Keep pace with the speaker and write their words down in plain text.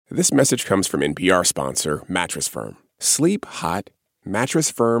This message comes from NPR sponsor Mattress Firm. Sleep hot. Mattress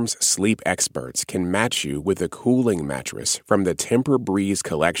Firm's sleep experts can match you with a cooling mattress from the Tempur-Breeze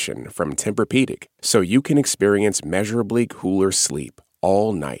collection from Tempur-Pedic, so you can experience measurably cooler sleep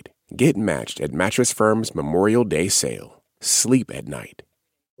all night. Get matched at Mattress Firm's Memorial Day sale. Sleep at night.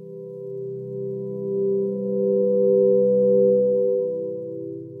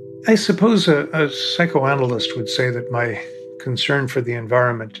 I suppose a psychoanalyst would say that my concern for the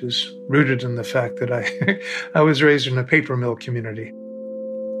environment is rooted in the fact that I was raised in a paper mill community.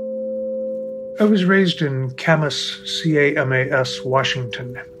 I was raised in Camas, C-A-M-A-S,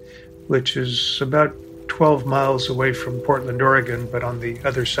 Washington, which is about 12 miles away from Portland, Oregon, but on the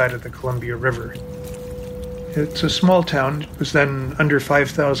other side of the Columbia River. It's a small town. It was then under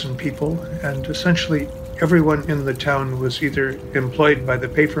 5,000 people, and essentially everyone in the town was either employed by the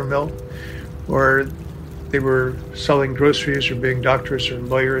paper mill or they were selling groceries or being doctors or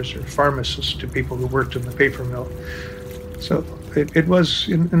lawyers or pharmacists to people who worked in the paper mill. So it was,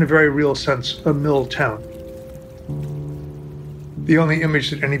 in a very real sense, a mill town. The only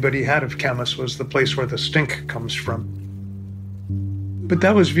image that anybody had of Camas was the place where the stink comes from. But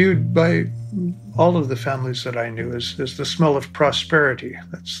that was viewed by all of the families that I knew as the smell of prosperity.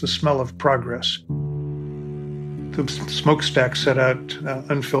 That's the smell of progress. The smokestack set out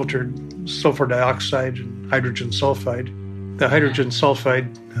unfiltered sulfur dioxide and hydrogen sulfide. The hydrogen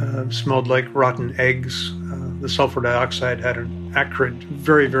sulfide smelled like rotten eggs. The sulfur dioxide had an acrid,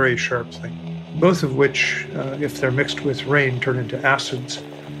 very, very sharp thing, both of which, if they're mixed with rain, turn into acids.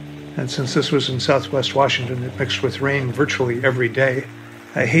 And since this was in southwest Washington, it mixed with rain virtually every day.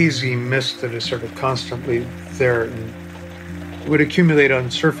 A hazy mist that is sort of constantly there and would accumulate on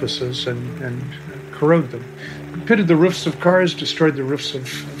surfaces and corrode them. It pitted the roofs of cars, destroyed the roofs of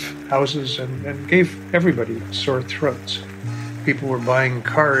houses, and gave everybody sore throats. People were buying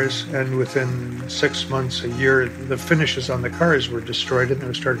cars, and within 6 months, a year, the finishes on the cars were destroyed, and they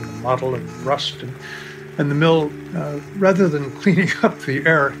were starting to mottle and rust. And the mill, rather than cleaning up the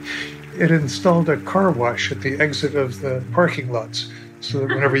air, it installed a car wash at the exit of the parking lots, so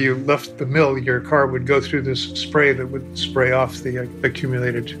that whenever you left the mill, your car would go through this spray that would spray off the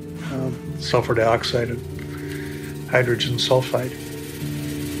accumulated sulfur dioxide and hydrogen sulfide.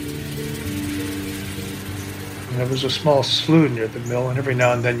 And there was a small slough near the mill, and every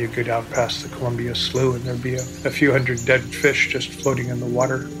now and then you'd go down past the Columbia Slough, and there'd be a few hundred dead fish just floating in the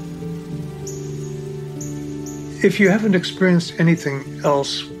water. If you haven't experienced anything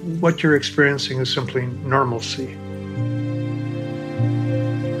else, what you're experiencing is simply normalcy.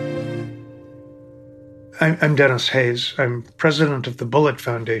 I'm Dennis Hayes. I'm president of the Bullet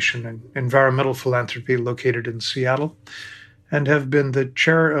Foundation, an environmental philanthropy located in Seattle, and have been the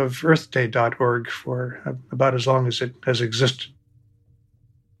chair of EarthDay.org for about as long as it has existed.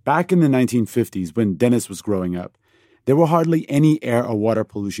 Back in the 1950s, when Dennis was growing up, there were hardly any air or water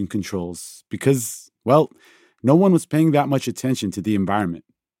pollution controls because, well, no one was paying that much attention to the environment.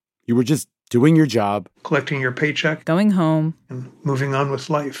 You were just doing your job, collecting your paycheck, going home, and moving on with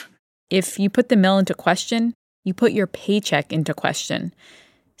life. If you put the mill into question, you put your paycheck into question.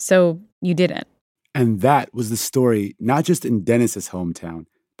 So you didn't. And that was the story, not just in Dennis's hometown,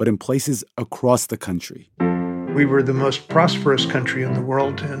 but in places across the country. We were the most prosperous country in the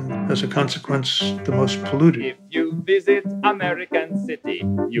world, and as a consequence, the most polluted. If you visit American City,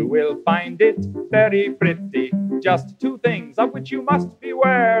 you will find it very pretty. Just two things of which you must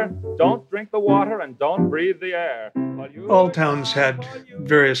beware. Don't drink the water and don't breathe the air. All towns had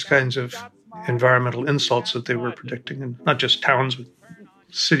various kinds of environmental insults that they were predicting, and not just towns, but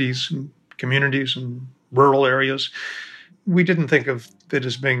cities and communities and rural areas. We didn't think of it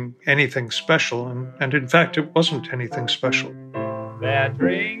as being anything special, and in fact, it wasn't anything special. They're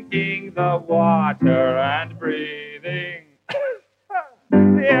drinking the water and breathing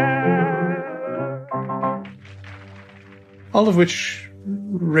the air. All of which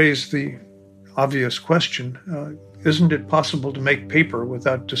raised the obvious question, isn't it possible to make paper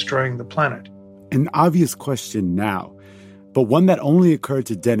without destroying the planet? An obvious question now, but one that only occurred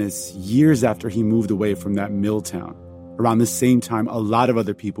to Dennis years after he moved away from that mill town. Around the same time, a lot of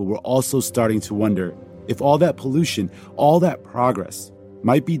other people were also starting to wonder if all that pollution, all that progress,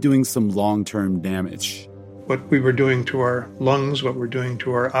 might be doing some long-term damage. What we were doing to our lungs, what we're doing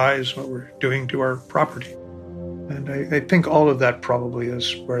to our eyes, what we're doing to our property. And I think all of that probably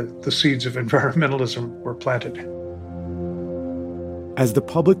is where the seeds of environmentalism were planted. As the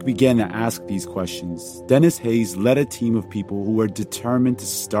public began to ask these questions, Dennis Hayes led a team of people who were determined to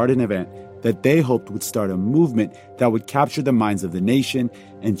start an event that they hoped would start a movement that would capture the minds of the nation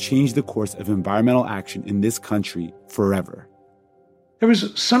and change the course of environmental action in this country forever. There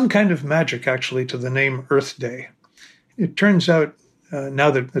was some kind of magic, actually, to the name Earth Day. It turns out, now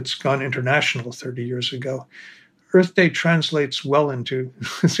that it's gone international 30 years ago, Earth Day translates well into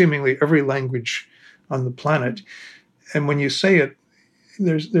seemingly every language on the planet. And when you say it,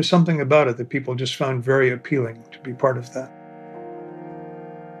 there's something about it that people just found very appealing to be part of that.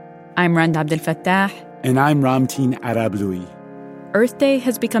 I'm Rand Abdel Fattah. And I'm Ramteen Arablouei. Earth Day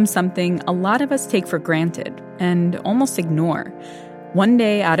has become something a lot of us take for granted and almost ignore. One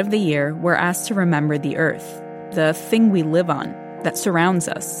day out of the year, we're asked to remember the Earth, the thing we live on, that surrounds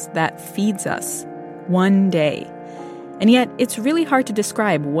us, that feeds us. One day. And yet, it's really hard to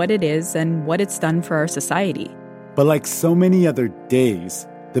describe what it is and what it's done for our society. But like so many other days,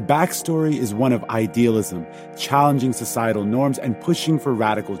 the backstory is one of idealism, challenging societal norms and pushing for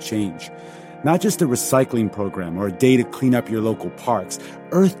radical change. Not just a recycling program or a day to clean up your local parks.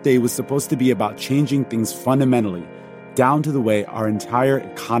 Earth Day was supposed to be about changing things fundamentally, down to the way our entire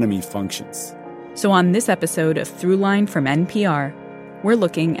economy functions. So on this episode of Throughline from NPR, we're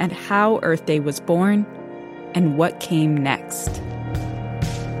looking at how Earth Day was born and what came next.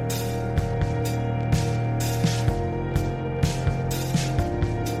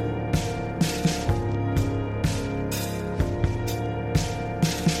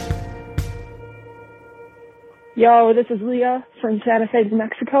 Yo, this is Leah from Santa Fe, New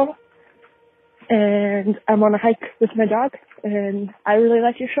Mexico, and I'm on a hike with my dog, and I really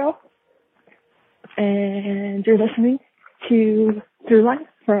like your show, and you're listening to Throughline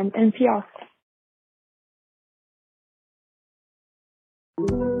from NPR.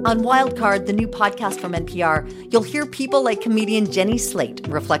 On Wildcard, the new podcast from NPR, you'll hear people like comedian Jenny Slate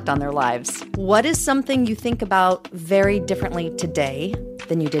reflect on their lives. What is something you think about very differently today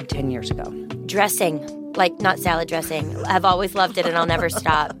than you did 10 years ago? Dressing. Like, not salad dressing. I've always loved it and I'll never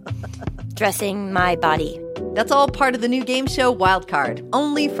stop. Dressing my body. That's all part of the new game show Wildcard,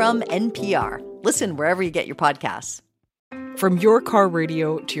 only from NPR. Listen wherever you get your podcasts. From your car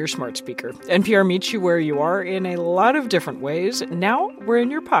radio to your smart speaker, NPR meets you where you are in a lot of different ways. Now we're in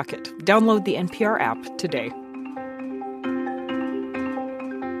your pocket. Download the NPR app today.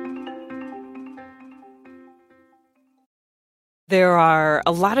 There are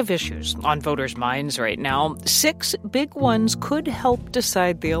a lot of issues on voters' minds right now. 6 big ones could help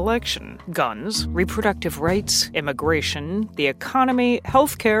decide the election: guns, reproductive rights, immigration, the economy,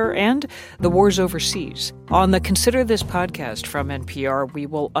 healthcare, and the wars overseas. On the Consider This podcast from NPR, we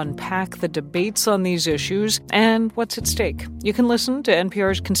will unpack the debates on these issues and what's at stake. You can listen to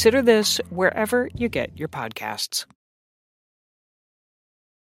NPR's Consider This wherever you get your podcasts.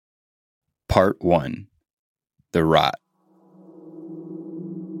 Part 1. The Rot.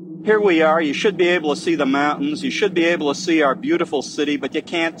 Here we are. You should be able to see the mountains. You should be able to see our beautiful city, but you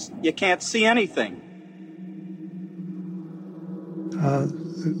can't see anything.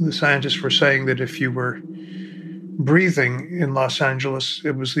 The scientists were saying that if you were breathing in Los Angeles,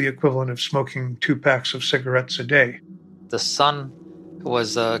 it was the equivalent of smoking 2 packs of cigarettes a day. The sun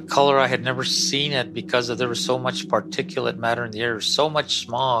was a color I had never seen it because there was so much particulate matter in the air, so much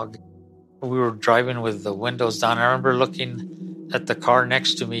smog. We were driving with the windows down. I remember looking at the car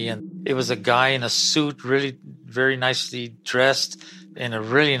next to me, and it was a guy in a suit, really very nicely dressed, in a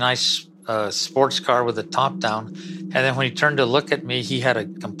really nice sports car with the top down. And then when he turned to look at me, he had a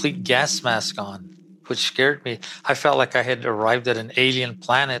complete gas mask on, which scared me. I felt like I had arrived at an alien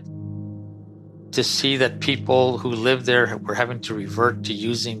planet. To see that people who lived there were having to revert to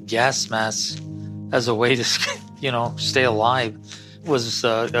using gas masks as a way to, stay alive was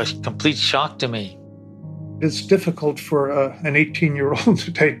a complete shock to me. It's difficult for an 18-year-old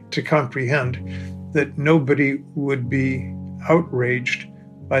to comprehend that nobody would be outraged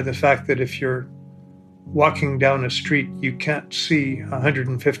by the fact that if you're walking down a street, you can't see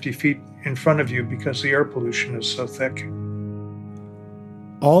 150 feet in front of you because the air pollution is so thick.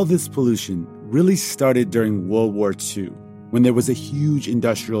 All this pollution really started during World War II, when there was a huge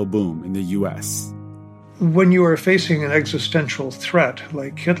industrial boom in the U.S. When you are facing an existential threat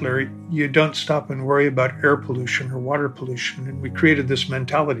like Hitler, you don't stop and worry about air pollution or water pollution. And we created this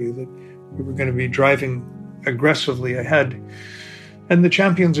mentality that we were going to be driving aggressively ahead. And the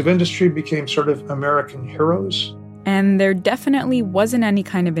champions of industry became sort of American heroes. And there definitely wasn't any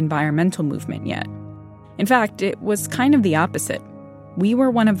kind of environmental movement yet. In fact, it was kind of the opposite. We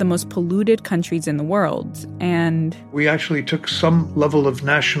were one of the most polluted countries in the world, and we actually took some level of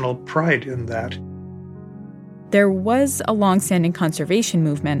national pride in that. There was a long-standing conservation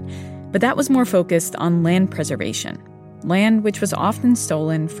movement, but that was more focused on land preservation, land which was often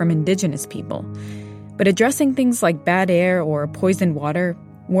stolen from indigenous people. But addressing things like bad air or poisoned water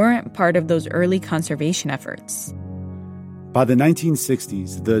weren't part of those early conservation efforts. By the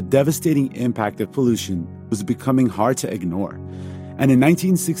 1960s, the devastating impact of pollution was becoming hard to ignore. And in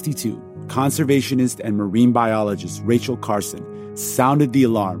 1962, conservationist and marine biologist Rachel Carson sounded the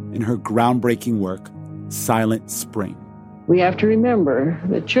alarm in her groundbreaking work, Silent Spring. We have to remember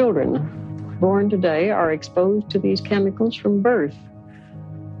that children born today are exposed to these chemicals from birth,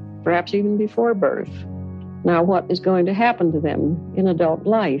 perhaps even before birth. Now, what is going to happen to them in adult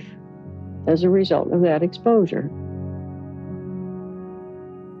life as a result of that exposure?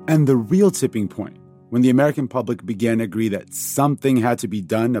 And the real tipping point, when the American public began to agree that something had to be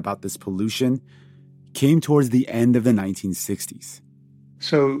done about this pollution, came towards the end of the 1960s.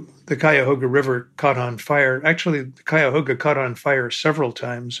 So the Cuyahoga River caught on fire. Actually, the Cuyahoga caught on fire several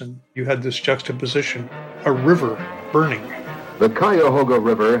times, and you had this juxtaposition, a river burning. The Cuyahoga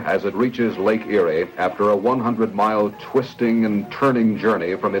River, as it reaches Lake Erie after a 100-mile twisting and turning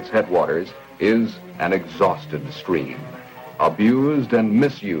journey from its headwaters, is an exhausted stream, abused and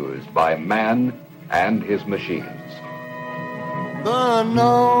misused by man and his machines. Burn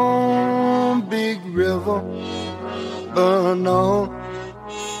on, big river, burn on.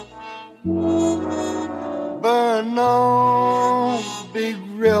 Burn on, big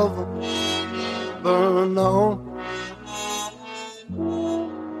river, burn on.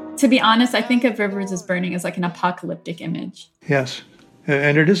 To be honest, I think of rivers as burning as like an apocalyptic image. Yes,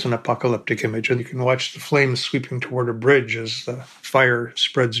 and it is an apocalyptic image, and you can watch the flames sweeping toward a bridge as the fire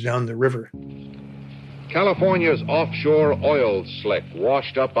spreads down the river. California's offshore oil slick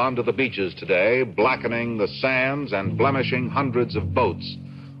washed up onto the beaches today, blackening the sands and blemishing hundreds of boats.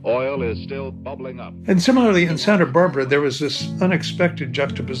 Oil is still bubbling up. And similarly, in Santa Barbara, there was this unexpected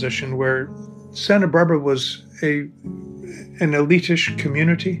juxtaposition where Santa Barbara was an elitish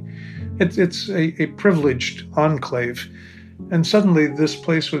community. It's a privileged enclave. And suddenly this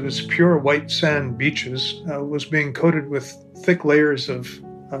place with its pure white sand beaches was being coated with thick layers of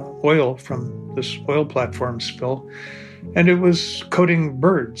oil from this oil platform spill. And it was coating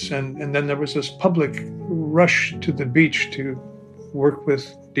birds. And then there was this public rush to the beach to work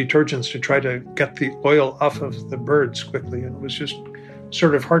with detergents to try to get the oil off of the birds quickly. And it was just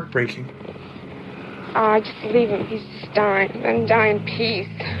sort of heartbreaking. Just leave him. He's dying. Let him die in peace.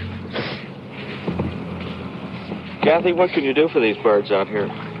 Kathy, what can you do for these birds out here?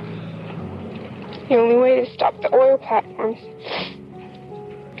 The only way to stop the oil platforms.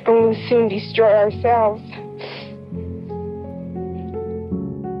 And we'll soon destroy ourselves.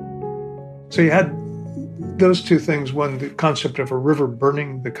 So you had those two things. One, the concept of a river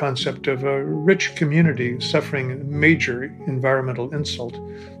burning, the concept of a rich community suffering a major environmental insult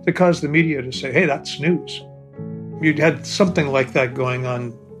that caused the media to say, hey, that's news. You'd had something like that going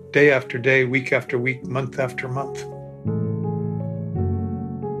on day after day, week after week, month after month.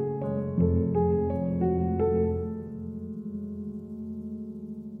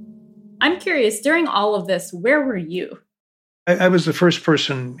 I'm curious, during all of this, where were you? I was the first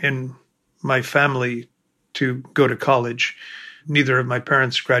person in my family to go to college. Neither of my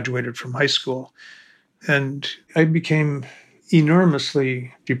parents graduated from high school. And I became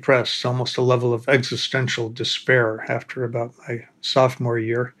enormously depressed, almost a level of existential despair after about my sophomore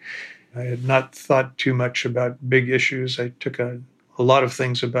year. I had not thought too much about big issues. I took a lot of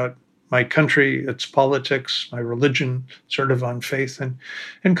things about my country, its politics, my religion, sort of on faith.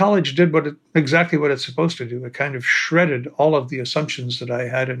 And college did exactly what it's supposed to do. It kind of shredded all of the assumptions that I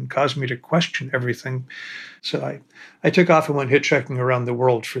had and caused me to question everything. So I took off and went hitchhiking around the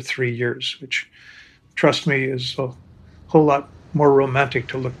world for 3 years, which, trust me, is a whole lot more romantic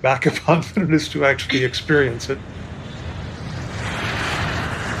to look back upon than it is to actually experience it.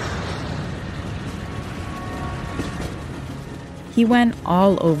 He went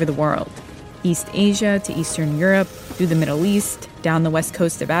all over the world, East Asia to Eastern Europe, through the Middle East, down the west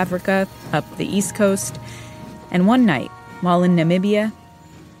coast of Africa, up the East Coast. And one night, while in Namibia,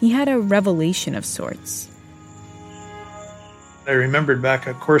 he had a revelation of sorts. I remembered back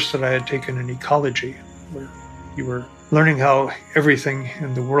a course that I had taken in ecology, where you were learning how everything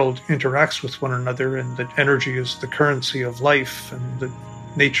in the world interacts with one another, and that energy is the currency of life, and that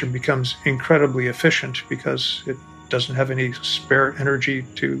nature becomes incredibly efficient because it doesn't have any spare energy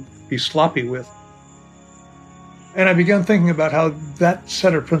to be sloppy with. And I began thinking about how that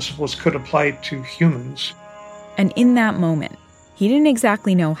set of principles could apply to humans. And in that moment, he didn't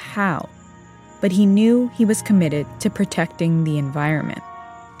exactly know how, but he knew he was committed to protecting the environment.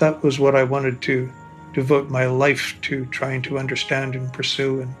 That was what I wanted to devote my life to, trying to understand and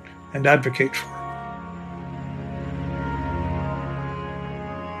pursue and advocate for.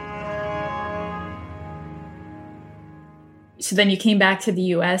 So then you came back to the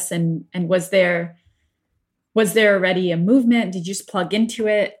U.S. and was there Was there already a movement? Did you just plug into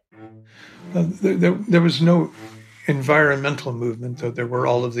it? There was no environmental movement, though there were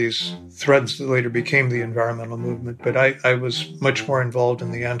all of these threads that later became the environmental movement. But I was much more involved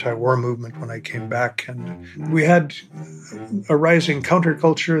in the anti-war movement when I came back. And we had a rising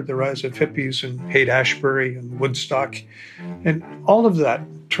counterculture, the rise of hippies and Haight-Ashbury and Woodstock. And all of that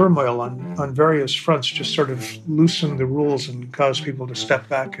turmoil on various fronts just sort of loosened the rules and caused people to step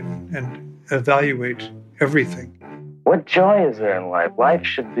back and evaluate everything. What joy is there in life? Life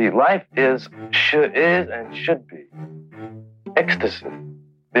is and should be ecstasy.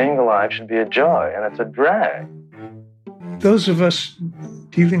 Being alive should be a joy, and it's a drag. Those of us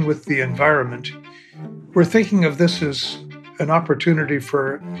dealing with the environment, we're thinking of this as an opportunity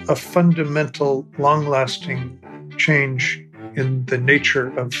for a fundamental, long-lasting change in the nature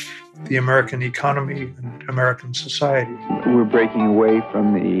of the American economy and American society. We're breaking away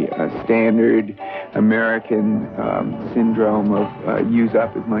from the standard American syndrome of use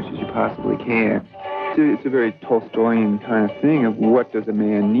up as much as you possibly can. It's a very Tolstoyan kind of thing of what does a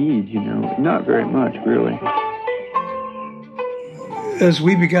man need, Not very much, really. As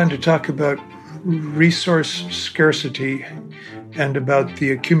we began to talk about resource scarcity and about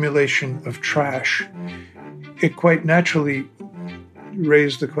the accumulation of trash, it quite naturally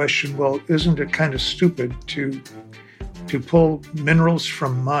raised the question, well, isn't it kind of stupid to pull minerals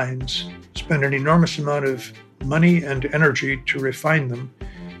from mines, spend an enormous amount of money and energy to refine them,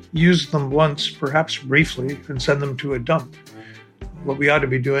 use them once, perhaps briefly, and send them to a dump? What we ought to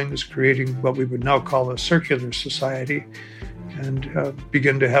be doing is creating what we would now call a circular society and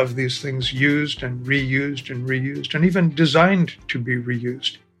begin to have these things used and reused and even designed to be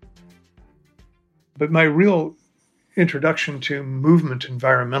reused. But my real introduction to movement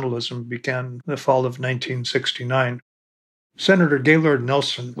environmentalism began the fall of 1969. Senator Gaylord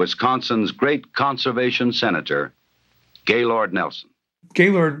Nelson, Wisconsin's great conservation senator, Gaylord Nelson.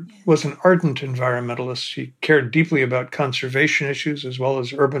 Gaylord was an ardent environmentalist. He cared deeply about conservation issues as well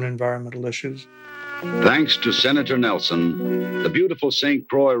as urban environmental issues. Thanks to Senator Nelson, the beautiful St.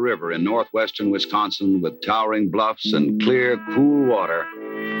 Croix River in northwestern Wisconsin, with towering bluffs and clear, cool water,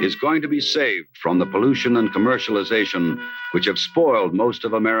 is going to be saved from the pollution and commercialization which have spoiled most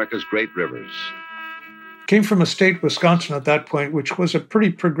of America's great rivers. Came from a state, Wisconsin, at that point, which was a pretty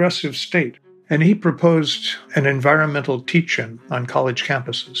progressive state. And he proposed an environmental teach-in on college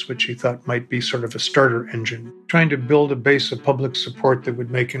campuses, which he thought might be sort of a starter engine, trying to build a base of public support that would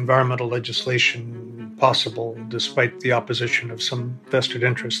make environmental legislation possible, despite the opposition of some vested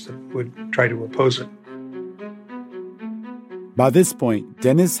interests that would try to oppose it. By this point,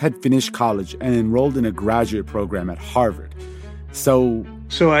 Dennis had finished college and enrolled in a graduate program at Harvard. So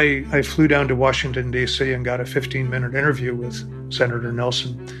I flew down to Washington, D.C. and got a 15-minute interview with Senator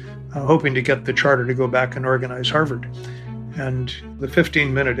Nelson, hoping to get the charter to go back and organize Harvard. And the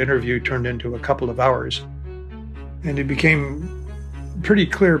 15-minute interview turned into a couple of hours. And it became pretty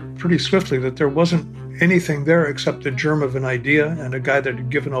clear pretty swiftly that there wasn't anything there except the germ of an idea and a guy that had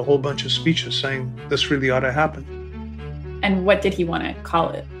given a whole bunch of speeches saying this really ought to happen. And what did he want to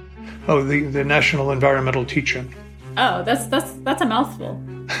call it? Oh, the National Environmental Teach-In. Oh, that's a mouthful.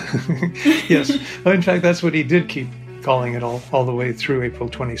 Yes. Well, in fact, that's what he did keep calling it all the way through April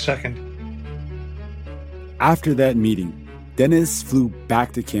 22nd. After that meeting, Dennis flew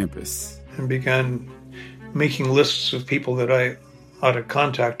back to campus and began making lists of people that I ought to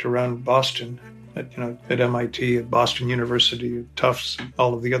contact around Boston, at MIT, at Boston University, at Tufts,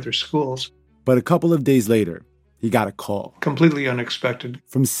 all of the other schools. But a couple of days later, he got a call. Completely unexpected.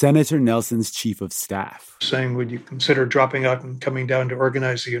 From Senator Nelson's chief of staff. Saying, would you consider dropping out and coming down to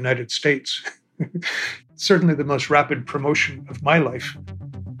organize the United States? Certainly the most rapid promotion of my life.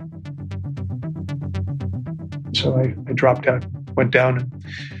 So I dropped out, went down,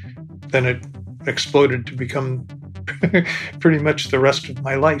 and then it exploded to become pretty much the rest of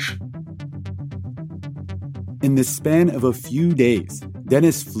my life. In the span of a few days,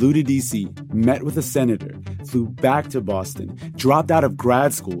 Dennis flew to D.C., met with a senator, flew back to Boston, dropped out of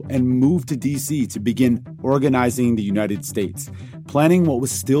grad school, and moved to D.C. to begin organizing the United States, planning what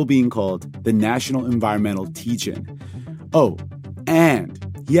was still being called the National Environmental Teach-In. Oh, and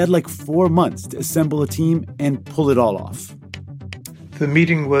he had like 4 months to assemble a team and pull it all off. The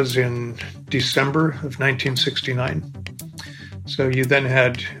meeting was in December of 1969. So you then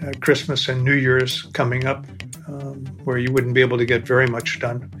had Christmas and New Year's coming up, where you wouldn't be able to get very much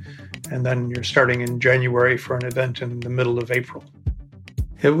done. And then you're starting in January for an event in the middle of April.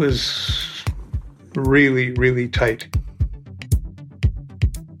 It was really, really tight.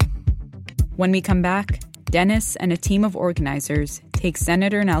 When we come back, Dennis and a team of organizers take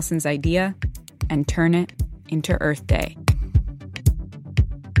Senator Nelson's idea and turn it into Earth Day.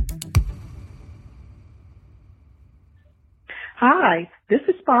 Hi, this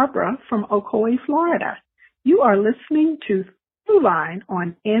is Barbara from Ocoee, Florida. You are listening to Throughline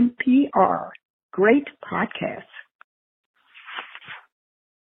on NPR. Great podcast.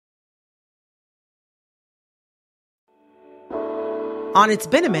 On It's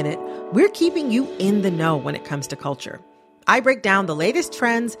Been a Minute, we're keeping you in the know when it comes to culture. I break down the latest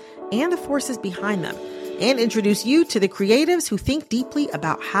trends and the forces behind them, and introduce you to the creatives who think deeply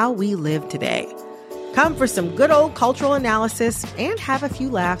about how we live today. Come for some good old cultural analysis and have a few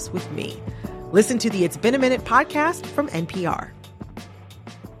laughs with me. Listen to the It's Been a Minute podcast from NPR.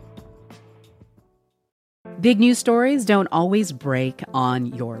 Big news stories don't always break on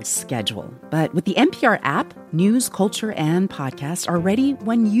your schedule. But with the NPR app, news, culture, and podcasts are ready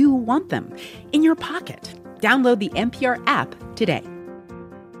when you want them, in your pocket. Download the NPR app today.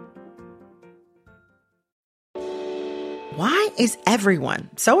 Why is everyone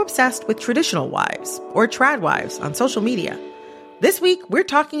so obsessed with traditional wives or trad wives on social media? This week, we're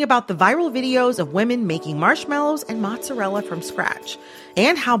talking about the viral videos of women making marshmallows and mozzarella from scratch,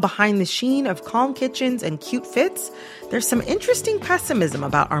 and how behind the sheen of calm kitchens and cute fits, there's some interesting pessimism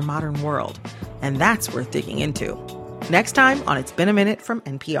about our modern world. And that's worth digging into. Next time on It's Been a Minute from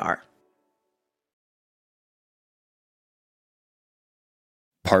NPR.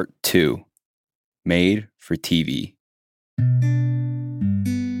 Part 2. Made for TV.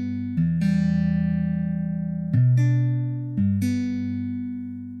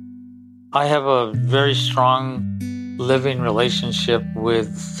 I have a very strong living relationship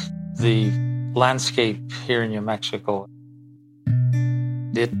with the landscape here in New Mexico.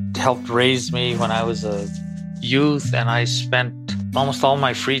 It helped raise me when I was a youth, and I spent almost all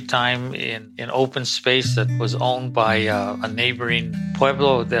my free time in open space that was owned by a neighboring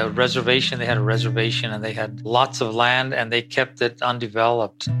pueblo, the reservation. They had a reservation and they had lots of land and they kept it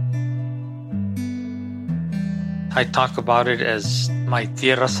undeveloped. I talk about it as my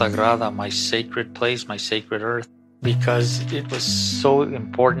tierra sagrada, my sacred place, my sacred earth, because it was so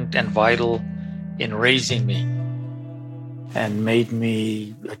important and vital in raising me and made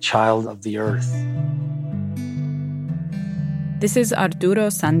me a child of the earth. This is Arturo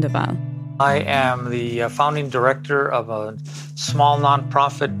Sandoval. I am the founding director of a small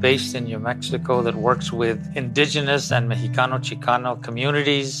nonprofit based in New Mexico that works with indigenous and Mexicano Chicano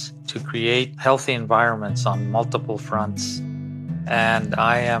communities to create healthy environments on multiple fronts. And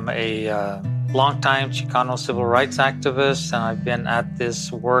I am a longtime Chicano civil rights activist, and I've been at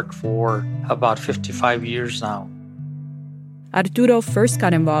this work for about 55 years now. Arturo first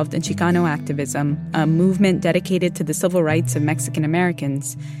got involved in Chicano activism, a movement dedicated to the civil rights of Mexican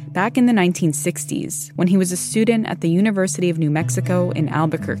Americans, back in the 1960s when he was a student at the University of New Mexico in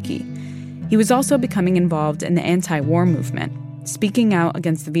Albuquerque. He was also becoming involved in the anti-war movement, speaking out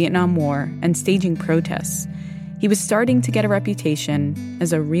against the Vietnam War and staging protests. He was starting to get a reputation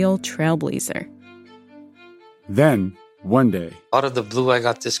as a real trailblazer. Then, one day, out of the blue, I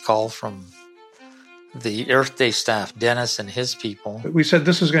got this call from the Earth Day staff, Dennis and his people. We said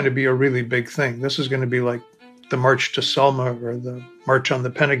this is going to be a really big thing. This is going to be like the March to Selma or the March on the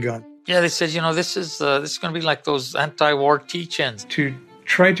Pentagon. Yeah, they said, this is going to be like those anti-war teach-ins. To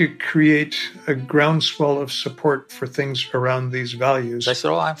try to create a groundswell of support for things around these values. I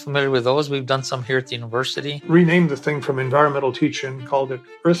said, I'm familiar with those. We've done some here at the university. Renamed the thing from environmental teach-in, called it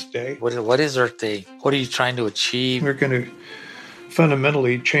Earth Day. What is Earth Day? What are you trying to achieve? We're going to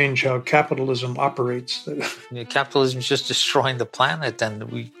fundamentally change how capitalism operates. Capitalism is just destroying the planet, and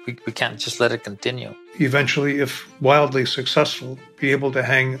we can't just let it continue. Eventually, if wildly successful, be able to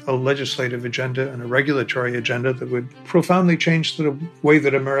hang a legislative agenda and a regulatory agenda that would profoundly change the way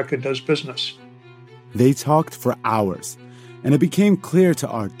that America does business. They talked for hours, and it became clear to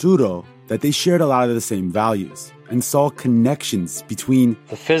Arturo that they shared a lot of the same values and saw connections between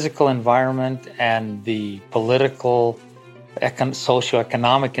the physical environment and the political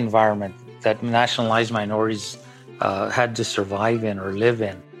socioeconomic environment that nationalized minorities had to survive in or live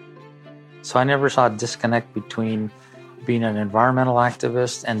in. So I never saw a disconnect between being an environmental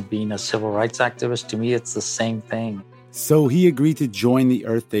activist and being a civil rights activist. To me, it's the same thing. So he agreed to join the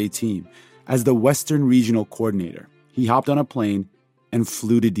Earth Day team as the Western Regional Coordinator. He hopped on a plane and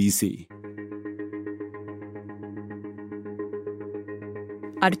flew to D.C.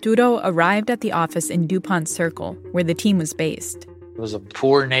 Arturo arrived at the office in DuPont Circle, where the team was based. It was a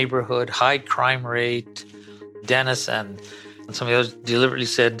poor neighborhood, high crime rate. Dennis and some of the others deliberately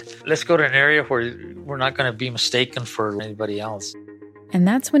said, let's go to an area where we're not going to be mistaken for anybody else. And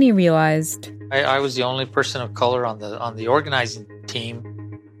that's when he realized I was the only person of color on the organizing team.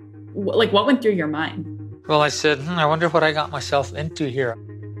 What went through your mind? Well, I said, I wonder what I got myself into here.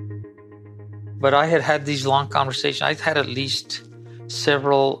 But I had these long conversations. I'd had at least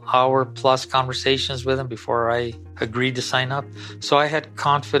several hour-plus conversations with them before I agreed to sign up. So I had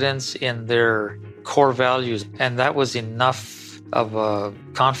confidence in their core values, and that was enough of a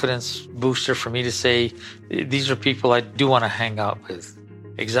confidence booster for me to say, these are people I do want to hang out with.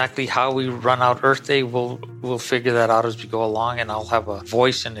 Exactly how we run out Earth Day, we'll figure that out as we go along, and I'll have a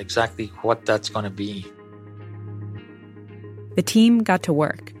voice in exactly what that's going to be. The team got to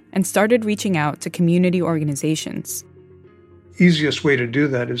work and started reaching out to community organizations. Easiest way to do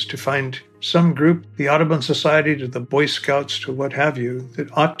that is to find some group, the Audubon Society to the Boy Scouts to what have you,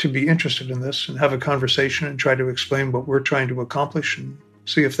 that ought to be interested in this and have a conversation and try to explain what we're trying to accomplish and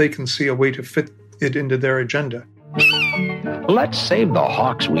see if they can see a way to fit it into their agenda. Let's save the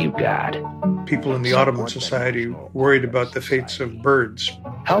hawks we've got. People in the Audubon Society worried about the fates of birds.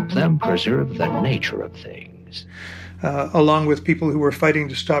 Help them preserve the nature of things. Along with people who were fighting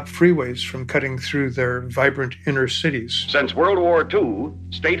to stop freeways from cutting through their vibrant inner cities. Since World War II,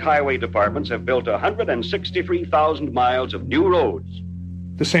 state highway departments have built 163,000 miles of new roads.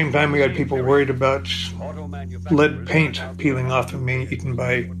 At the same time, we had people worried about lead paint peeling off and being eaten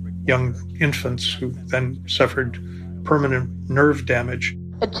by young infants who then suffered permanent nerve damage.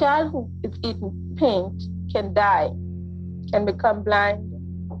 A child who is eating paint can die and become blind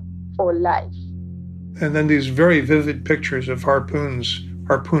for life. And then these very vivid pictures of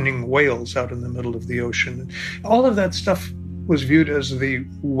harpooning whales out in the middle of the ocean. All of that stuff was viewed as the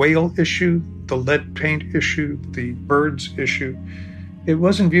whale issue, the lead paint issue, the birds issue. It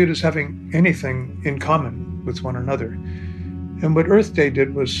wasn't viewed as having anything in common with one another. And what Earth Day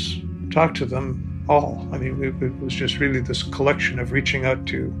did was talk to them all. I mean, it was just really this collection of reaching out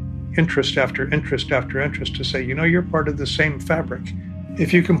to interest after interest after interest to say, you're part of the same fabric.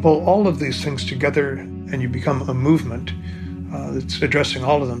 If you can pull all of these things together and you become a movement that's addressing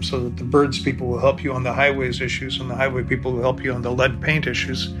all of them so that the birds people will help you on the highways issues and the highway people will help you on the lead paint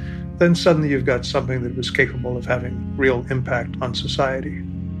issues, then suddenly you've got something that was capable of having real impact on society.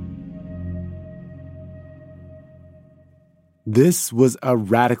 This was a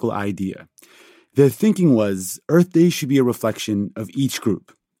radical idea. Their thinking was Earth Day should be a reflection of each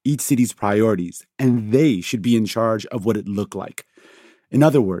group, each city's priorities, and they should be in charge of what it looked like. In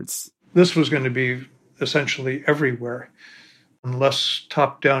other words, this was going to be essentially everywhere, less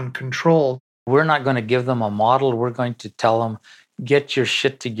top-down control. We're not going to give them a model. We're going to tell them, get your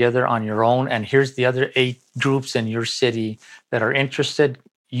shit together on your own, and here's the other 8 groups in your city that are interested.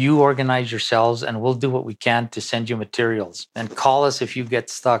 You organize yourselves, and we'll do what we can to send you materials. And call us if you get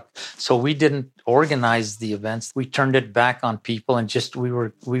stuck. So we didn't organize the events. We turned it back on people, and we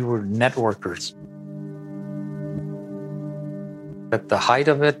were networkers. At the height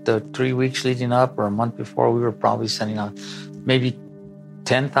of it, the 3 weeks leading up or a month before, we were probably sending out maybe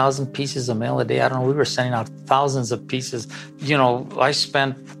 10,000 pieces of mail a day. I don't know. We were sending out thousands of pieces. I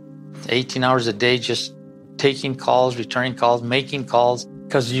spent 18 hours a day just taking calls, returning calls, making calls,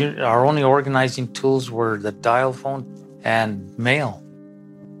 because our only organizing tools were the dial phone and mail.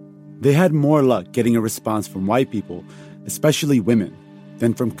 They had more luck getting a response from white people, especially women,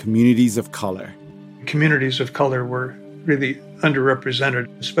 than from communities of color. Communities of color were really underrepresented,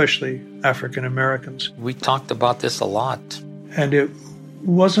 especially African Americans. We talked about this a lot. And it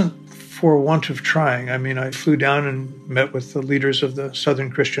wasn't for want of trying. I mean, I flew down and met with the leaders of the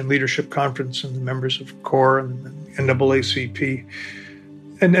Southern Christian Leadership Conference and the members of CORE and NAACP.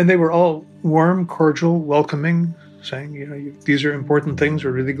 And they were all warm, cordial, welcoming, saying, these are important things.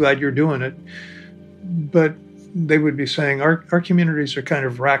 We're really glad you're doing it. But they would be saying, our communities are kind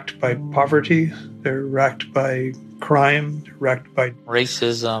of racked by poverty. They're racked by crime, racked by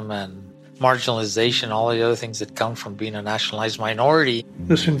racism and marginalization, all the other things that come from being a nationalized minority.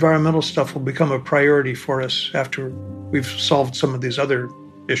 This environmental stuff will become a priority for us after we've solved some of these other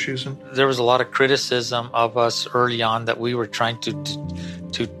issues. And there was a lot of criticism of us early on that we were trying to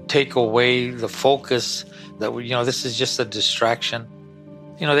take away the focus, that this is just a distraction.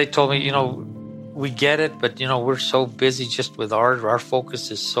 They told me, we get it, but, we're so busy just with art. Our focus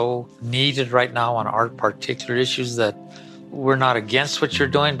is so needed right now on our particular issues that we're not against what you're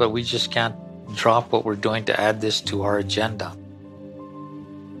doing, but we just can't drop what we're doing to add this to our agenda.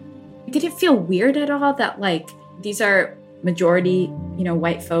 Did it feel weird at all that, these are majority,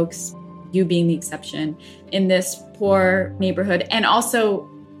 white folks, you being the exception, in this poor neighborhood, and also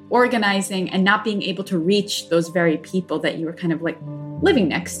organizing and not being able to reach those very people that you were kind of living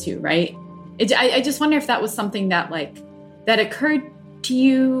next to, right? I just wonder if that was something that that occurred to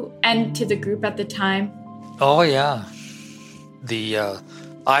you and to the group at the time. Oh, yeah. The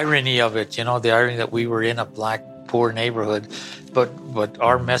irony of it, the irony that we were in a black, poor neighborhood, but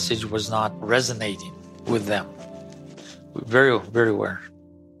our message was not resonating with them. Very, very aware.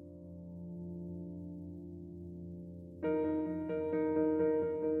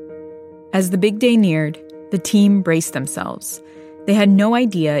 As the big day neared, the team braced themselves. They had no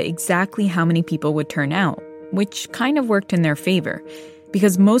idea exactly how many people would turn out, which kind of worked in their favor,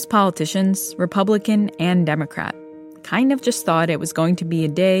 because most politicians, Republican and Democrat, kind of just thought it was going to be a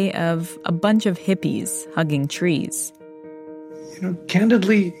day of a bunch of hippies hugging trees.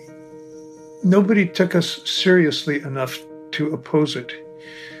 Candidly, nobody took us seriously enough to oppose it.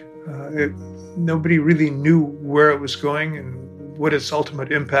 Nobody really knew where it was going and what its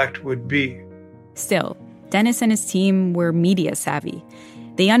ultimate impact would be. Still, Dennis and his team were media savvy.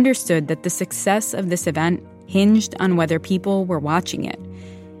 They understood that the success of this event hinged on whether people were watching it.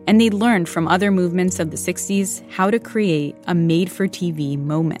 And they learned from other movements of the 60s how to create a made-for-TV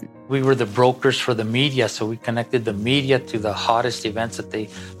moment. We were the brokers for the media, so we connected the media to the hottest events that they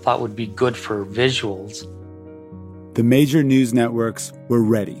thought would be good for visuals. The major news networks were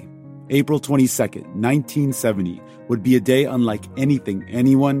ready. April 22nd, 1970 would be a day unlike anything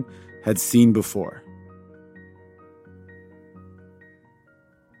anyone had seen before.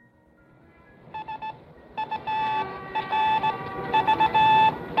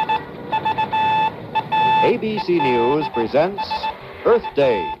 ABC News presents Earth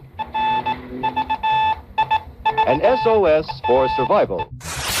Day, an SOS for survival.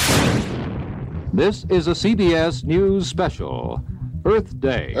 This is a CBS News special, Earth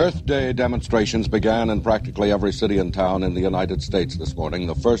Day. Earth Day demonstrations began in practically every city and town in the United States this morning,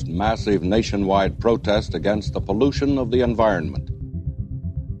 the first massive nationwide protest against the pollution of the environment.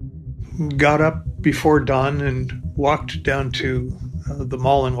 Got up before dawn and walked down to the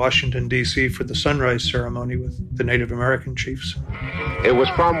mall in Washington, D.C. for the sunrise ceremony with the Native American chiefs. It was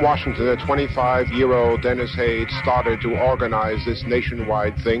from Washington that 25-year-old Dennis Hayes started to organize this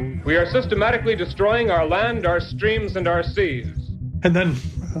nationwide thing. We are systematically destroying our land, our streams, and our seas. And then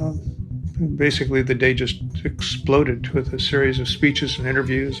basically the day just exploded with a series of speeches and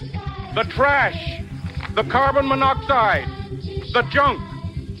interviews. The trash, the carbon monoxide, the junk.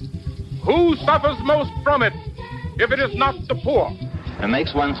 Who suffers most from it if it is not the poor? It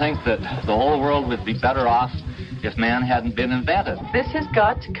makes one think that the whole world would be better off if man hadn't been invented. This has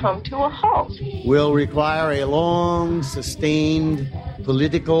got to come to a halt. Will require a long, sustained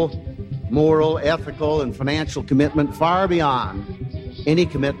political, moral, ethical, and financial commitment far beyond any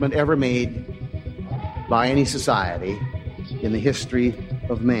commitment ever made by any society in the history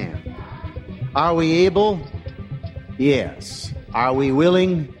of man. Are we able? Yes. Are we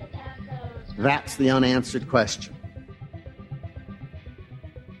willing? That's the unanswered question.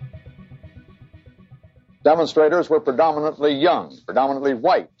 Demonstrators were predominantly young, predominantly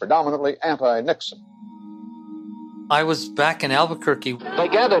white, predominantly anti-Nixon. I was back in Albuquerque. They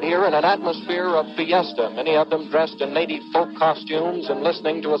gathered here in an atmosphere of fiesta, many of them dressed in native folk costumes and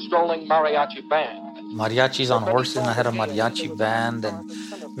listening to a strolling mariachi band. Mariachis on horses, and I had a mariachi band, and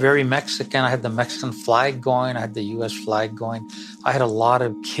very Mexican. I had the Mexican flag going. I had the U.S. flag going. I had a lot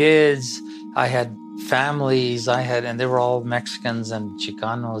of kids. I had families. And they were all Mexicans and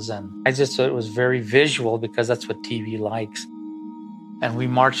Chicanos, and I just thought it was very visual because that's what TV likes. And we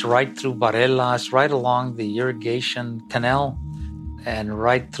marched right through Barelas, right along the irrigation canal, and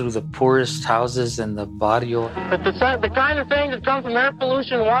right through the poorest houses in the barrio. But the kind of things that come from air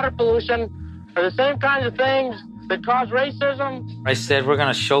pollution, water pollution, are the same kinds of things that cause racism. I said, we're going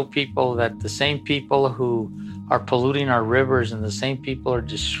to show people that the same people who are polluting our rivers and the same people are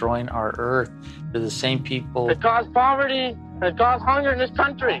destroying our earth, they're the same people that cause poverty, that cause hunger in this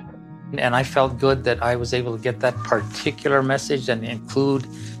country. And I felt good that I was able to get that particular message and include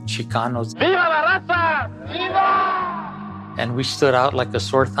Chicanos. Viva la raza! Viva! And we stood out like a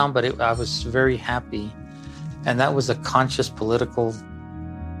sore thumb, but I was very happy. And that was a conscious political,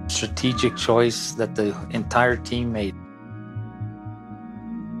 strategic choice that the entire team made.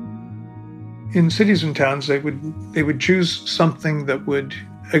 In cities and towns, they would choose something that would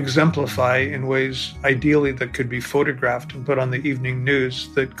exemplify in ways ideally that could be photographed and put on the evening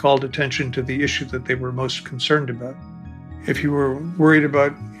news that called attention to the issue that they were most concerned about. If you were worried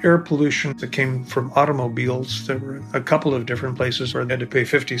about air pollution that came from automobiles, there were a couple of different places where they had to pay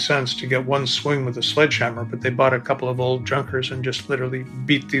 50 cents to get one swing with a sledgehammer, but they bought a couple of old junkers and just literally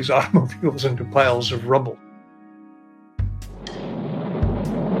beat these automobiles into piles of rubble.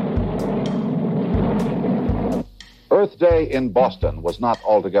 Earth Day in Boston was not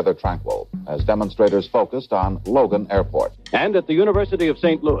altogether tranquil, as demonstrators focused on Logan Airport. And at the University of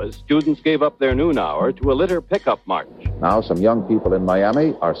St. Louis, students gave up their noon hour to a litter pickup march. Now some young people in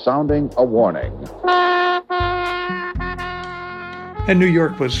Miami are sounding a warning. And New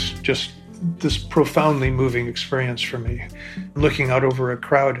York was just this profoundly moving experience for me. Looking out over a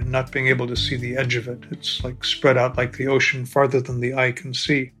crowd and not being able to see the edge of it. It's like spread out like the ocean farther than the eye can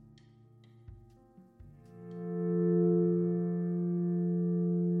see.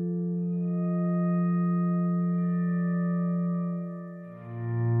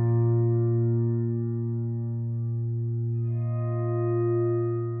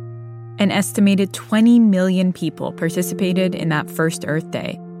 An estimated 20 million people participated in that first Earth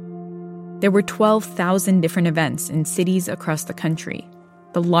Day. There were 12,000 different events in cities across the country,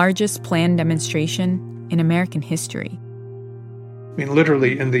 the largest planned demonstration in American history. I mean,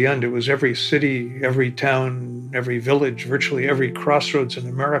 literally, in the end, it was every city, every town, every village, virtually every crossroads in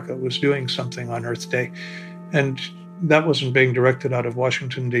America was doing something on Earth Day. And that wasn't being directed out of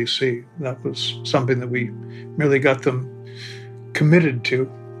Washington, D.C. That was something that we merely got them committed to,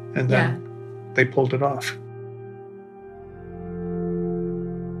 and then they pulled it off.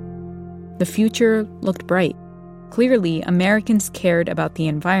 The future looked bright. Clearly, Americans cared about the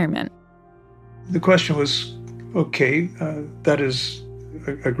environment. The question was, okay, that is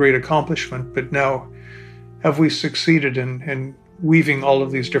a great accomplishment, but now have we succeeded in weaving all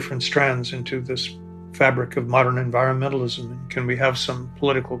of these different strands into this fabric of modern environmentalism? And can we have some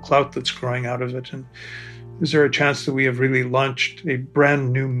political clout that's growing out of it? And is there a chance that we have really launched a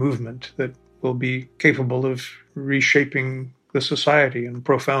brand new movement that will be capable of reshaping the society in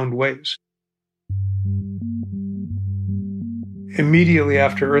profound ways? Immediately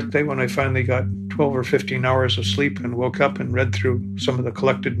after Earth Day, when I finally got 12 or 15 hours of sleep and woke up and read through some of the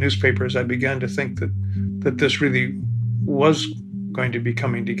collected newspapers, I began to think that this really was going to be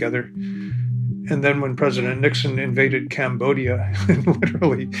coming together. And then when President Nixon invaded Cambodia,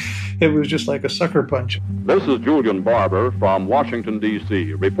 literally, it was just like a sucker punch. This is Julian Barber from Washington,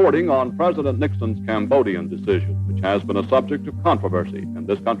 D.C., reporting on President Nixon's Cambodian decision, which has been a subject of controversy in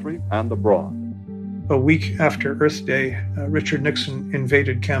this country and abroad. A week after Earth Day, Richard Nixon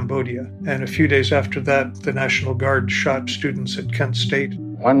invaded Cambodia. And a few days after that, the National Guard shot students at Kent State.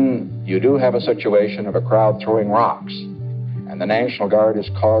 When you do have a situation of a crowd throwing rocks and the National Guard is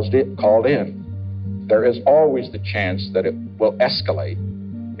called in, there is always the chance that it will escalate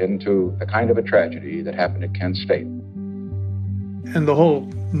into the kind of a tragedy that happened at Kent State. And the whole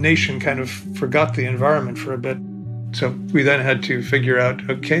nation kind of forgot the environment for a bit. So we then had to figure out,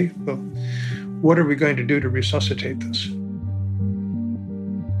 okay, well, what are we going to do to resuscitate this?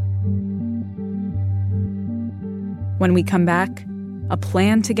 When we come back, a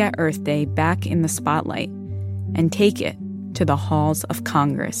plan to get Earth Day back in the spotlight and take it to the halls of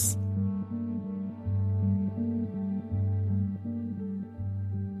Congress.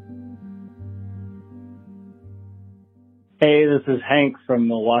 Hey, this is Hank from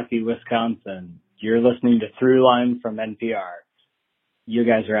Milwaukee, Wisconsin. You're listening to Throughline from NPR. You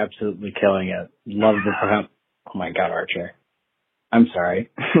guys are absolutely killing it. Love the program. Oh my God, Archer. I'm sorry.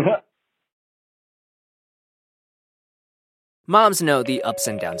 Moms know the ups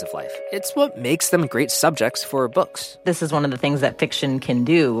and downs of life. It's what makes them great subjects for books. This is one of the things that fiction can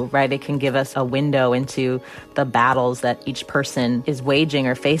do, right? It can give us a window into the battles that each person is waging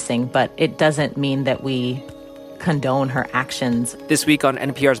or facing, but it doesn't mean that we condone her actions. This week on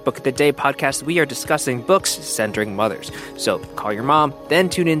NPR's Book of the Day podcast, we are discussing books centering mothers. So call your mom, then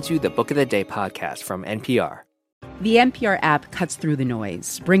tune into the Book of the Day podcast from NPR. The NPR app cuts through the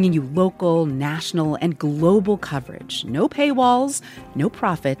noise, bringing you local, national, and global coverage. No paywalls, no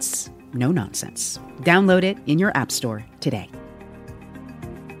profits, no nonsense. Download it in your app store today.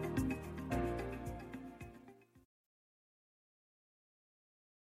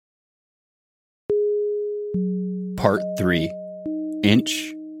 Part 3,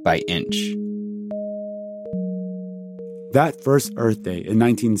 Inch by Inch. That first Earth Day in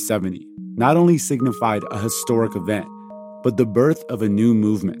 1970 not only signified a historic event, but the birth of a new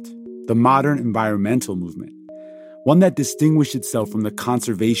movement, the modern environmental movement, one that distinguished itself from the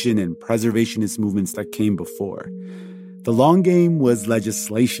conservation and preservationist movements that came before. The long game was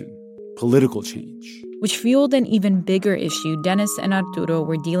legislation, political change. Which fueled an even bigger issue Dennis and Arturo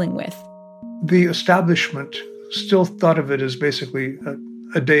were dealing with. The establishment still thought of it as basically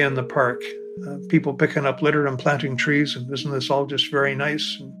a day in the park. People picking up litter and planting trees, and isn't this all just very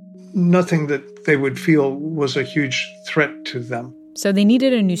nice? And nothing that they would feel was a huge threat to them. So they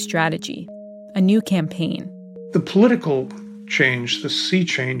needed a new strategy, a new campaign. The political change, the sea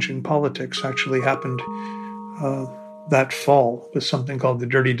change in politics actually happened that fall with something called the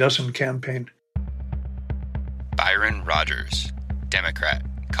Dirty Dozen campaign. Byron Warren Rogers, Democrat,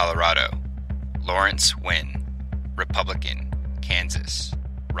 Colorado. Lawrence Wynn, Republican, Kansas.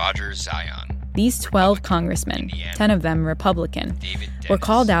 Roger Zion. These 12 congressmen, 10 of them Republican, were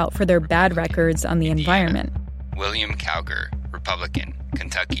called out for their bad records on the environment. William Cowger, Republican,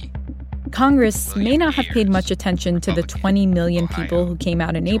 Kentucky. Congress may not have paid much attention to the 20 million people who came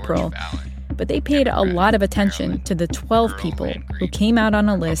out in April, but they paid a lot of attention to the 12 people who came out on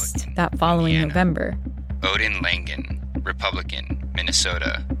a list that following November. Odin Langen, Republican,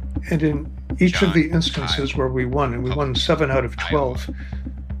 Minnesota. And in each of the instances where we won, and we won 7 out of 12,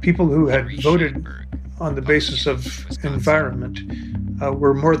 people who had voted on the basis of environment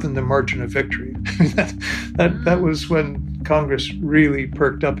were more than the margin of victory. that was when Congress really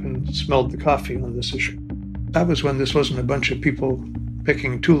perked up and smelled the coffee on this issue. That was when this wasn't a bunch of people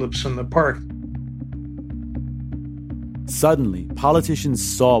picking tulips in the park. Suddenly, politicians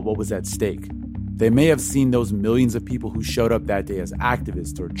saw what was at stake. They may have seen those millions of people who showed up that day as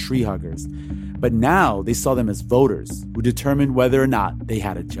activists or tree huggers, but now they saw them as voters who determined whether or not they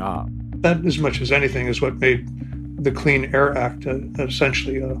had a job. That, as much as anything, is what made the Clean Air Act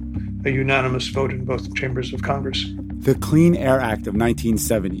essentially a unanimous vote in both chambers of Congress. The Clean Air Act of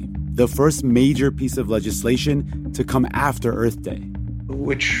 1970, the first major piece of legislation to come after Earth Day.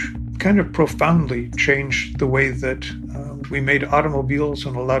 Which kind of profoundly changed the way that we made automobiles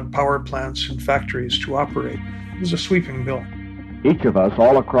and allowed power plants and factories to operate. It was a sweeping bill. Each of us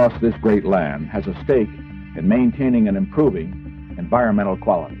all across this great land has a stake in maintaining and improving environmental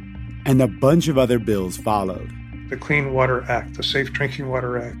quality. And a bunch of other bills followed. The Clean Water Act, the Safe Drinking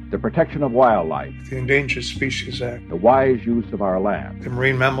Water Act, the Protection of Wildlife, the Endangered Species Act, the Wise Use of Our Land, the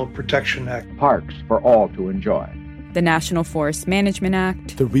Marine Mammal Protection Act, parks for all to enjoy, the National Forest Management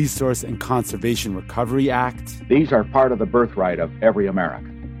Act, the Resource and Conservation Recovery Act. These are part of the birthright of every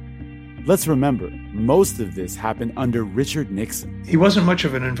American. Let's remember, most of this happened under Richard Nixon. He wasn't much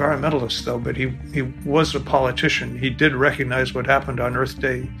of an environmentalist, though, but he was a politician. He did recognize what happened on Earth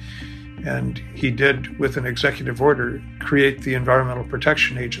Day, and he did, with an executive order, create the Environmental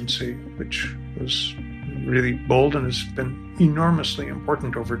Protection Agency, which was really bold and has been enormously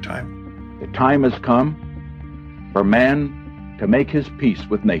important over time. The time has come for man to make his peace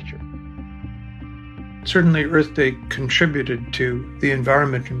with nature. Certainly, Earth Day contributed to the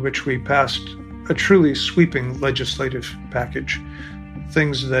environment in which we passed a truly sweeping legislative package,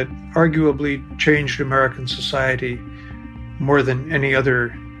 things that arguably changed American society more than any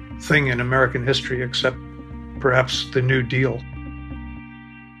other thing in American history, except perhaps the New Deal.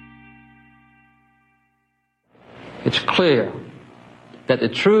 It's clear that the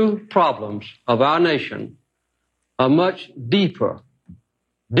true problems of our nation are much deeper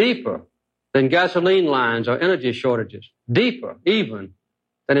than gasoline lines or energy shortages, deeper even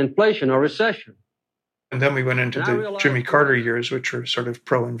than inflation or recession. And then we went into the Jimmy Carter years, which were sort of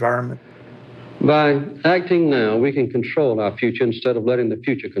pro-environment. By acting now, we can control our future instead of letting the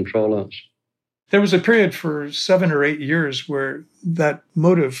future control us. There was a period for 7 or 8 years where that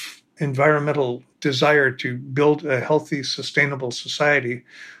motive, environmental desire to build a healthy, sustainable society,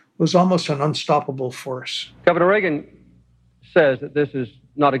 was almost an unstoppable force. Governor Reagan says that this is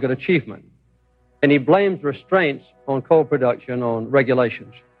not a good achievement, and he blames restraints on coal production on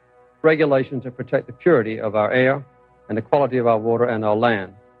regulations. Regulations that protect the purity of our air and the quality of our water and our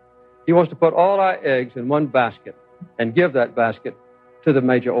land. He wants to put all our eggs in one basket and give that basket to the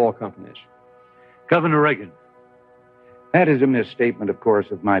major oil companies. Governor Reagan, that is a misstatement, of course,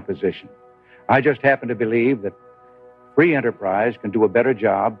 of my position. I just happen to believe that free enterprise can do a better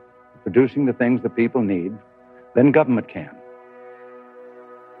job of producing the things the people need than government can.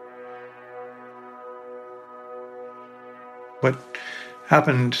 What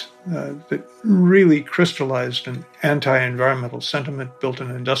happened that really crystallized an anti-environmental sentiment, built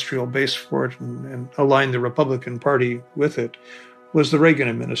an industrial base for it, and aligned the Republican Party with it, was the Reagan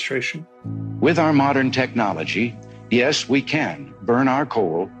administration. With our modern technology, yes, we can burn our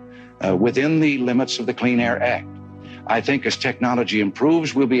coal within the limits of the Clean Air Act. I think as technology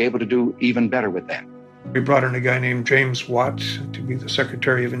improves, we'll be able to do even better with that. We brought in a guy named James Watt to be the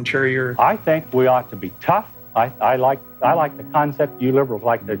Secretary of Interior. I think we ought to be tough. I like the concept you liberals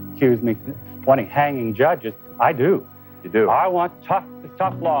like to accuse me wanting hanging judges. I do. You do. I want tough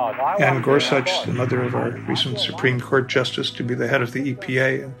laws. Ann Gorsuch, the mother of our recent Supreme Court Justice, to be the head of the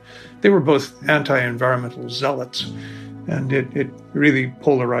EPA. And they were both anti-environmental zealots, and it really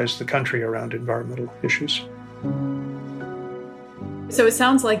polarized the country around environmental issues. So it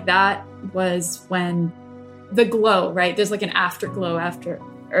sounds like that was when the glow, right? There's like an afterglow after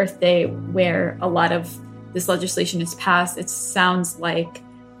Earth Day where a lot of this legislation is passed. It sounds like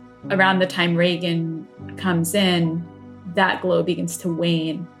around the time Reagan comes in, that glow begins to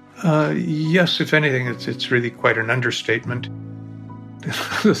wane. Yes, if anything, it's really quite an understatement.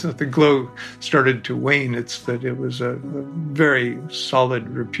 The glow started to wane. It's that it was a very solid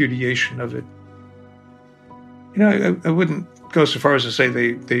repudiation of it. I wouldn't go so far as to say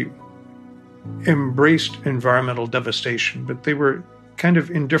they embraced environmental devastation, but they were kind of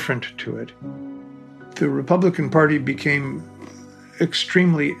indifferent to it. The Republican Party became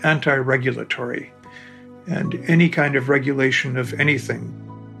extremely anti-regulatory, and any kind of regulation of anything.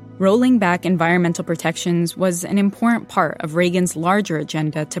 Rolling back environmental protections was an important part of Reagan's larger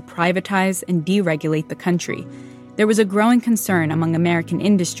agenda to privatize and deregulate the country. There was a growing concern among American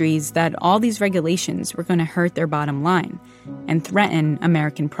industries that all these regulations were going to hurt their bottom line and threaten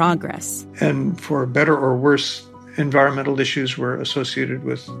American progress. And for better or worse, environmental issues were associated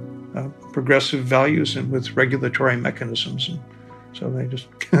with progressive values and with regulatory mechanisms. And so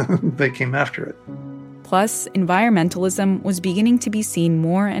they came after it. Plus, environmentalism was beginning to be seen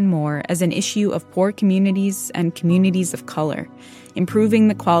more and more as an issue of poor communities and communities of color, improving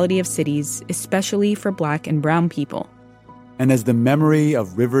the quality of cities, especially for Black and brown people. And as the memory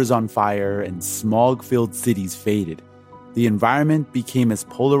of rivers on fire and smog-filled cities faded, the environment became as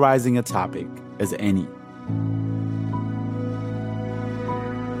polarizing a topic as any.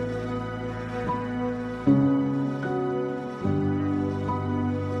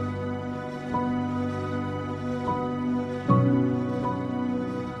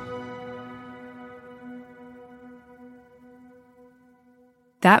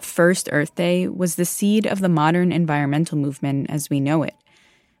 That first Earth Day was the seed of the modern environmental movement as we know it.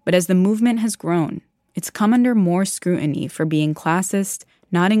 But as the movement has grown, it's come under more scrutiny for being classist,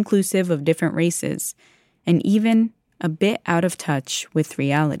 not inclusive of different races, and even a bit out of touch with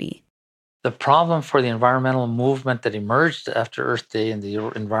reality. The problem for the environmental movement that emerged after Earth Day and the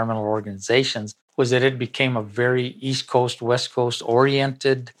environmental organizations was that it became a very East Coast, West Coast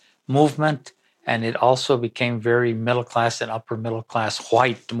oriented movement. And it also became very middle class and upper middle class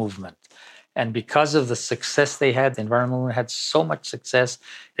white movement. And because of the success they had, the environmental movement had so much success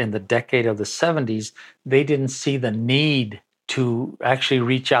in the decade of the 70s, they didn't see the need to actually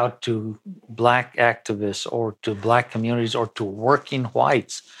reach out to Black activists or to Black communities or to working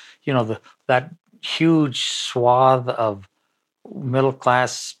whites. That huge swath of middle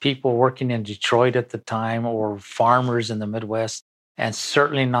class people working in Detroit at the time or farmers in the Midwest, and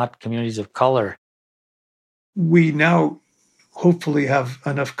certainly not communities of color. We now hopefully have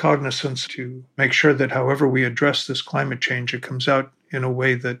enough cognizance to make sure that however we address this climate change, it comes out in a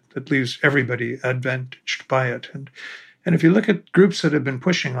way that leaves everybody advantaged by it. And if you look at groups that have been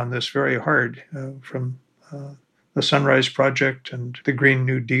pushing on this very hard, from the Sunrise Project and the Green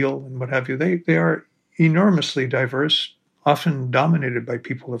New Deal and what have you, they are enormously diverse, often dominated by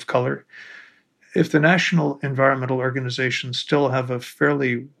people of color. If the national environmental organizations still have a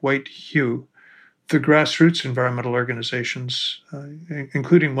fairly white hue, the grassroots environmental organizations,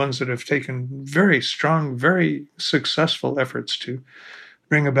 including ones that have taken very strong, very successful efforts to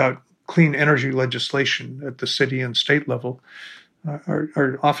bring about clean energy legislation at the city and state level,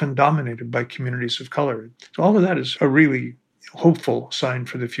 are often dominated by communities of color. So all of that is a really hopeful sign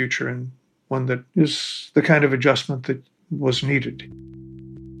for the future, and one that is the kind of adjustment that was needed.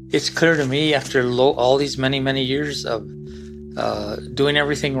 It's clear to me after all these many, many years of doing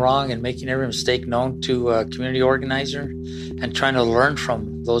everything wrong and making every mistake known to a community organizer and trying to learn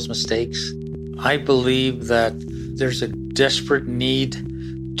from those mistakes, I believe that there's a desperate need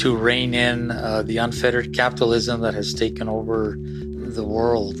to rein in the unfettered capitalism that has taken over the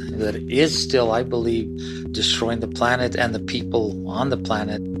world, that is still, I believe, destroying the planet and the people on the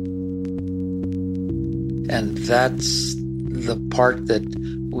planet. And that's the part that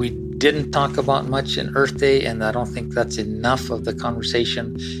we didn't talk about much in Earth Day, and I don't think that's enough of the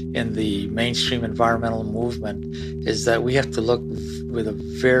conversation in the mainstream environmental movement, is that we have to look with a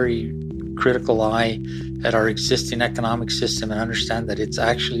very critical eye at our existing economic system and understand that it's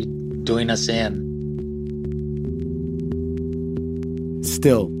actually doing us in.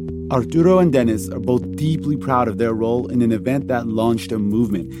 Still, Arturo and Dennis are both deeply proud of their role in an event that launched a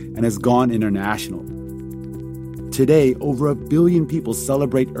movement and has gone international. Today, over 1 billion people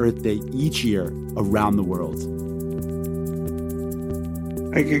celebrate Earth Day each year around the world.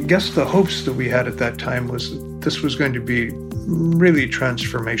 I guess the hopes that we had at that time was that this was going to be really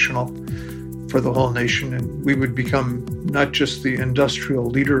transformational for the whole nation, and we would become not just the industrial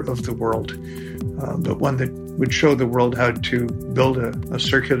leader of the world, but one that would show the world how to build a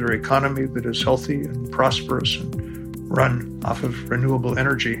circular economy that is healthy and prosperous and run off of renewable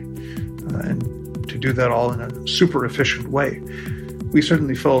energy, and to do that all in a super efficient way. We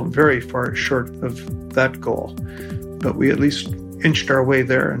certainly fell very far short of that goal, but we at least inched our way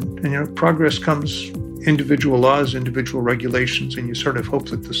there. And progress comes individual laws, individual regulations, and you sort of hope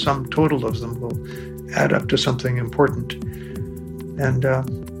that the sum total of them will add up to something important. And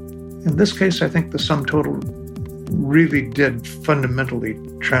in this case, I think the sum total really did fundamentally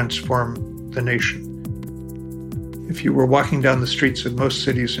transform the nation. If you were walking down the streets of most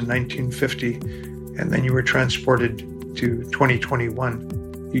cities in 1950, and then you were transported to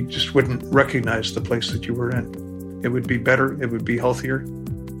 2021, you just wouldn't recognize the place that you were in. It would be better, it would be healthier.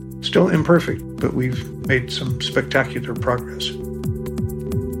 Still imperfect, but we've made some spectacular progress.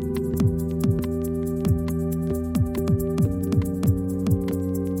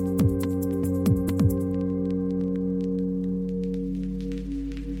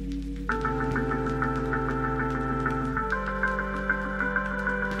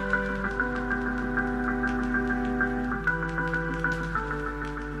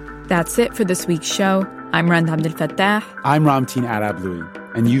 That's it for this week's show. I'm Rand Abdel-Fattah. I'm Ramtin Arablouei,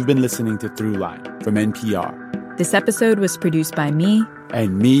 and you've been listening to Throughline from NPR. This episode was produced by me.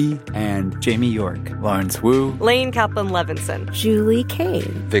 And me and Jamie York, Lawrence Wu, Lane Kaplan-Levinson, Julie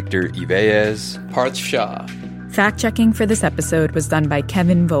Kane, Victor Iveyes, Parth Shah. Fact-checking for this episode was done by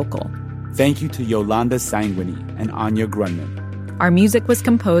Kevin Vogel. Thank you to Yolanda Sanguini and Anya Grunman. Our music was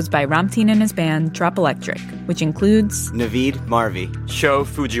composed by Ramtin and his band Drop Electric, which includes Naveed Marvi, Sho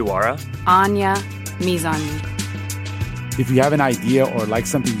Fujiwara, Anya Mizani. If you have an idea or like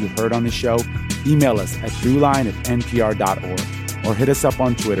something you heard on the show, email us at throughline@npr.org or hit us up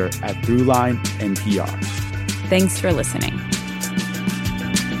on Twitter at throughlinenpr. Thanks for listening.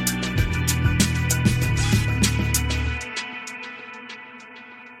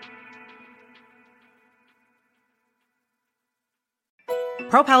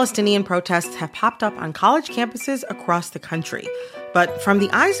 Pro-Palestinian protests have popped up on college campuses across the country. But from the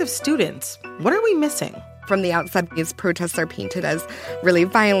eyes of students, what are we missing? From the outside, these protests are painted as really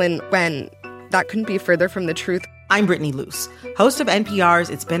violent when that couldn't be further from the truth. I'm Brittany Luce, host of NPR's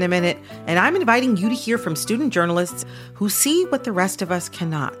It's Been a Minute, and I'm inviting you to hear from student journalists who see what the rest of us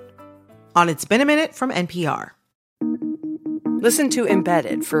cannot. On It's Been a Minute from NPR. Listen to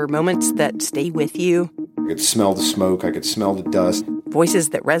Embedded for moments that stay with you. I could smell the smoke. I could smell the dust. Voices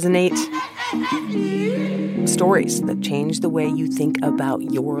that resonate. Stories that change the way you think about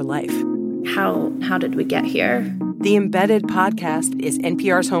your life. How did we get here? The Embedded podcast is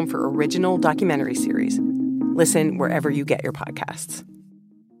NPR's home for original documentary series. Listen wherever you get your podcasts.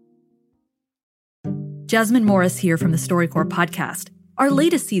 Jasmine Morris here from the StoryCorps podcast. Our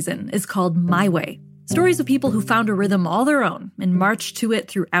latest season is called My Way. Stories of people who found a rhythm all their own and marched to it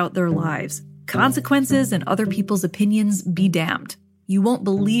throughout their lives. Consequences and other people's opinions be damned. You won't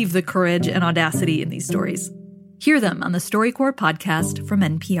believe the courage and audacity in these stories. Hear them on the StoryCorps podcast from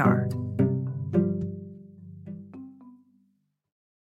NPR.